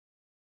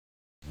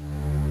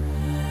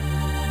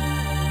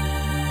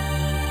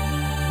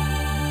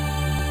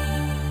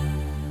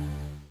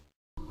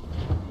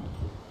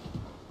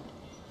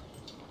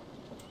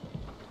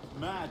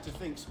sad to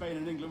think Spain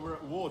and England were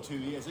at war 2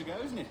 years ago,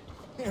 isn't it?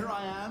 Here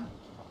I am,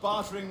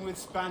 bartering with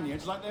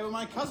Spaniards like they were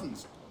my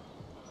cousins.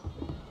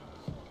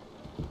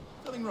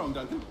 Nothing wrong,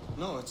 Duncan?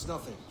 No, it's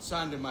nothing.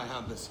 Sand in my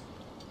hampers.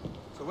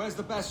 So where's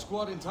the best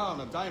squad in town?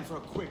 I'm dying for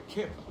a quick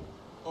kip.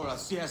 Or a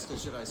siesta,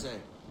 should I say.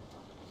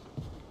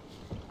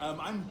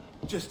 I'm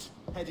just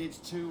headed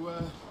to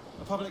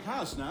a public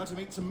house now to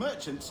meet some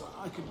merchants.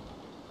 I could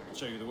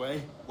show you the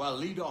way. Well,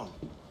 lead on.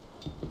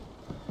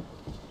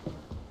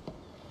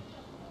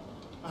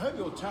 I hope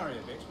you'll tarry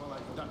a bit while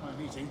I conduct my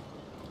meeting.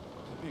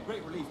 It'd be a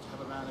great relief to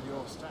have a man of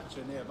your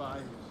stature nearby,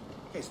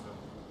 in case of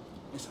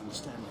a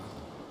misunderstanding.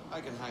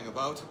 I can hang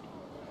about.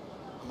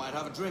 I might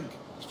have a drink.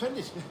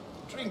 Splendid.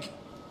 Drink.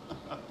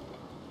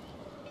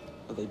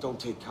 But they don't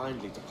take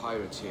kindly to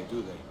pirates here,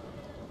 do they?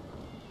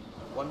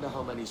 Wonder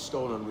how many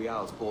stolen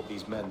reals bought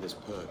these men this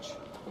perch.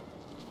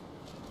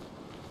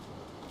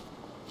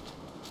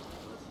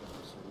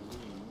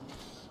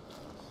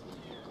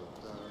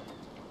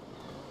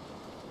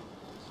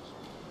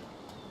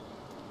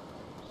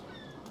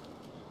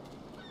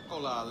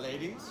 Hola,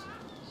 ladies.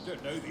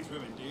 Don't know these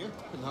women, do you?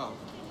 No,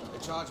 they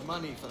charge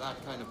money for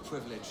that kind of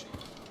privilege.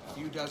 A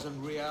few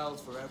dozen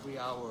reals for every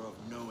hour of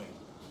knowing.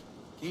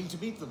 Keen to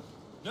meet them.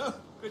 No,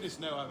 goodness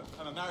no,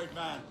 I'm a married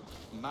man.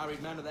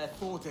 Married men are their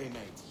forte,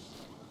 mate.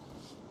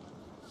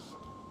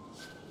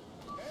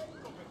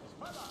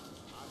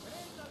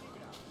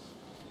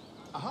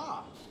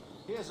 Aha!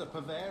 Here's a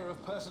purveyor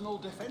of personal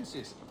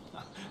defenses.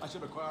 I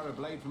should acquire a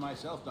blade for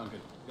myself,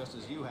 Duncan, just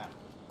as you have.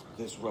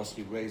 This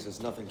rusty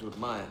razor's nothing to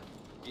admire.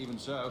 Even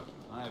so,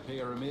 I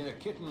appear a mere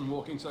kitten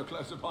walking so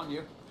close upon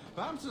you.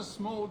 Perhaps a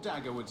small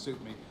dagger would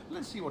suit me.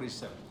 Let's see what he's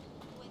selling.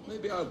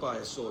 Maybe I'll buy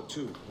a sword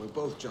too. We'll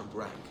both jump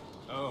rank.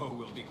 Oh,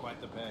 we'll be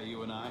quite the pair,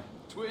 you and I.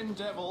 Twin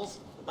devils.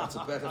 That's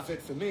a better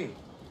fit for me.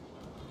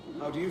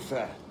 How do you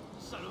fare?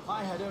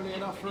 I had only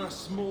enough for a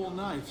small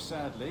knife,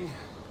 sadly.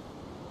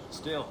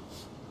 Still,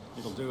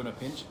 it'll do in a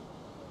pinch.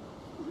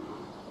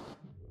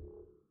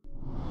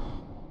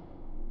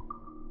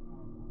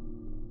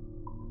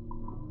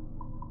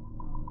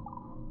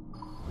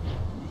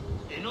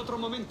 En otro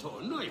momento,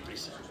 no hay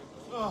prisa.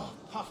 Oh,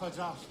 puffer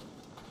duff.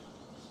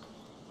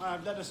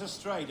 I've led us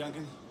astray,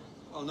 Duncan.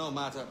 Well, no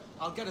matter.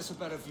 I'll get us a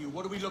better view.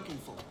 What are we looking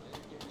for?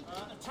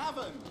 A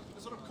tavern,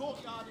 a sort of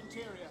courtyard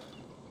interior.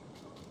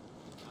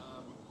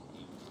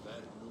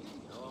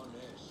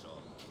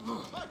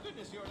 My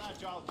goodness, you're an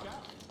agile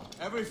chap.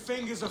 Every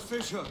finger's a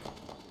fishhook.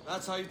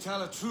 That's how you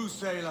tell a true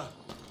sailor.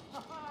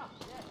 Yes,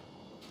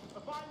 a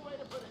fine way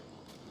to put it.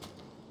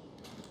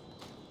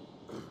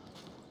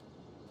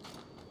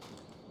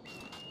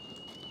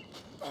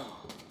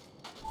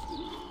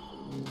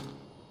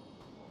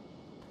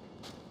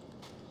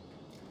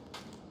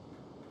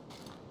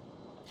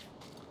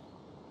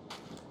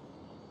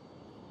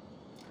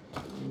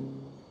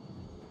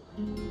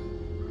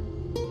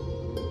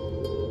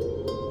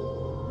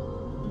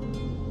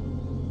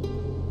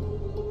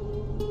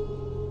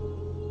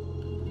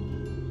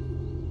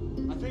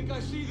 I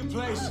see the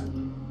place.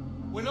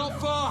 We're not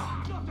far.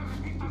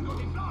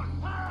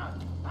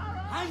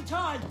 Hang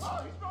tight.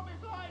 Oh, he's brought me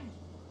blind.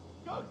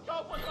 Good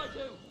God, what do I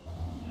do?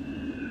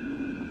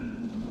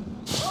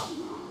 Oh,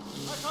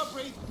 I can't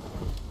breathe.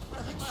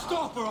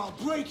 Stop or I'll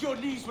break your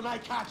knees when I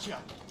catch you.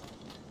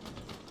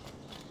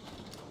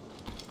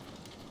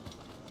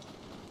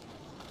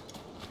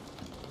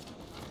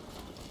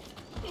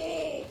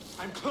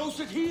 I'm close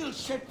at heel,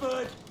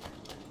 shitbird.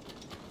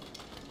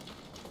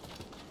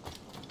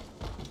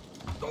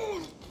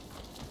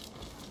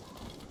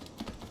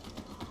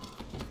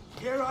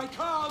 Here I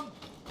come!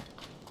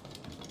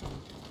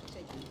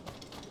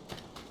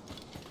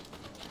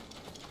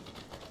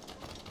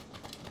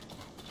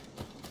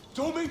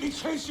 Don't make me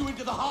chase you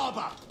into the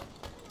harbor!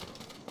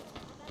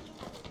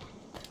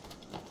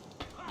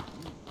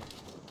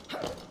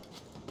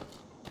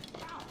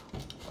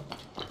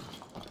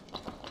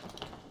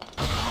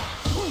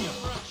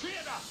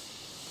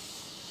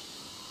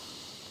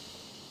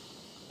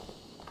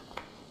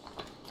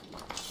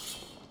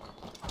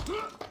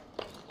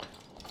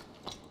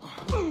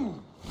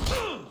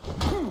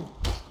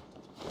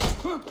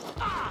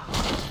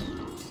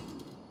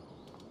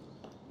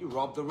 You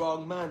robbed the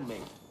wrong man,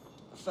 mate.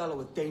 A fellow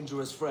with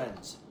dangerous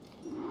friends.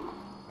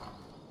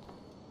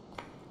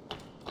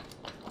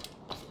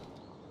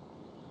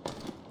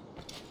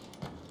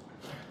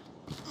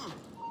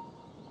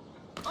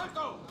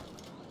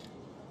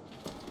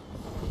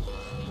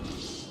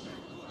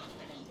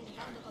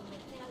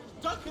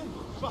 Duncan!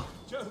 By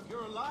Jove,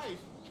 you're alive!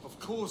 Of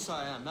course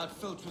I am. That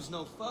filch was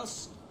no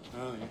fuss.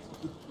 Oh, yes.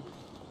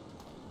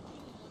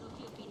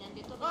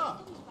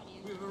 Ah!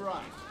 We've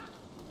arrived.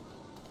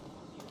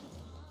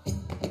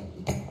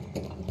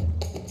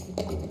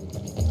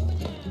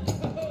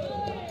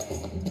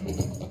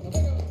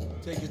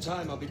 Take your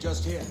time, I'll be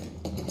just here.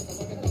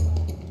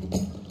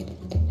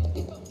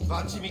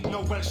 Fancy meeting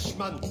a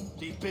Welshman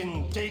deep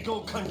in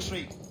Dago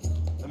country.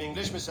 I'm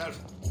English myself.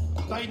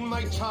 Biding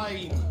my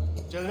time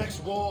till the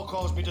next war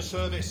calls me to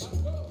service.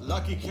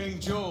 Lucky King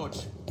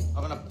George,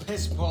 having a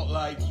piss pot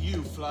like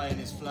you flying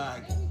his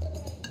flag.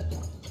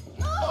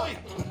 Oi!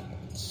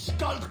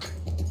 Skulk!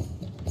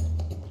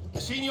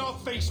 I've seen your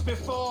face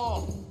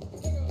before.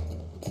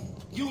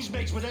 You's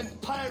mates with them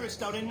pirates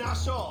down in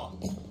Nassau.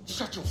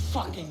 Shut your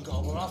fucking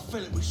gob or I'll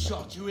fill it with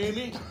shot, you hear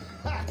me?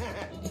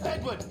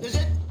 Edward, is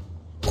it?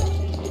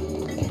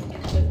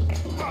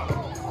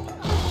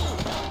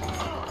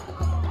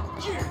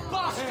 You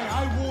bastard! Hey,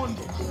 I warned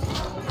him.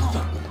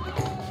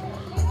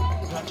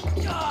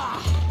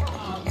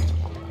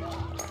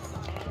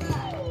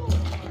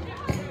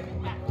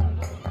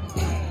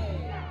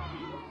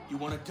 You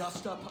want a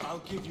dust up? I'll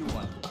give you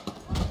one.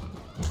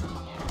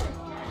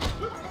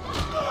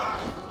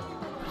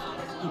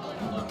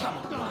 Come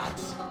on,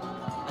 lads.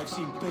 I've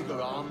seen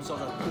bigger arms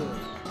on a bird.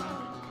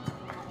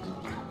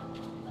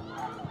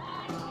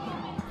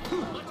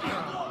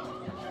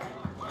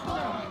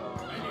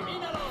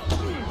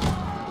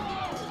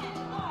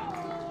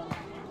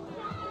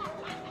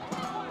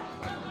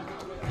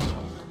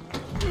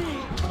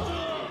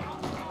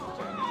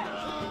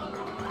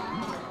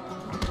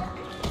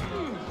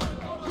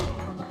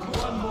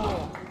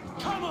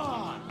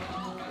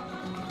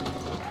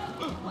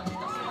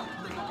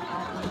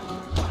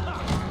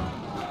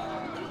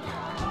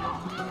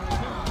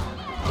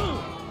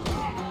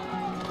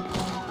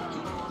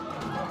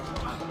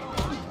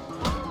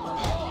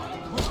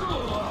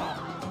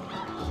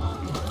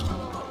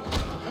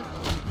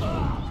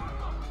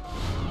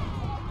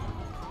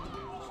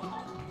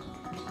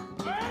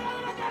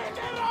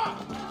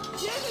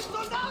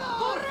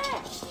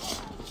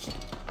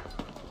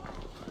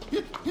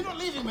 You're not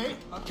leaving me.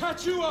 I'll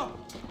catch you up.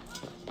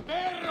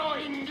 Perro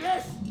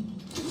inglés!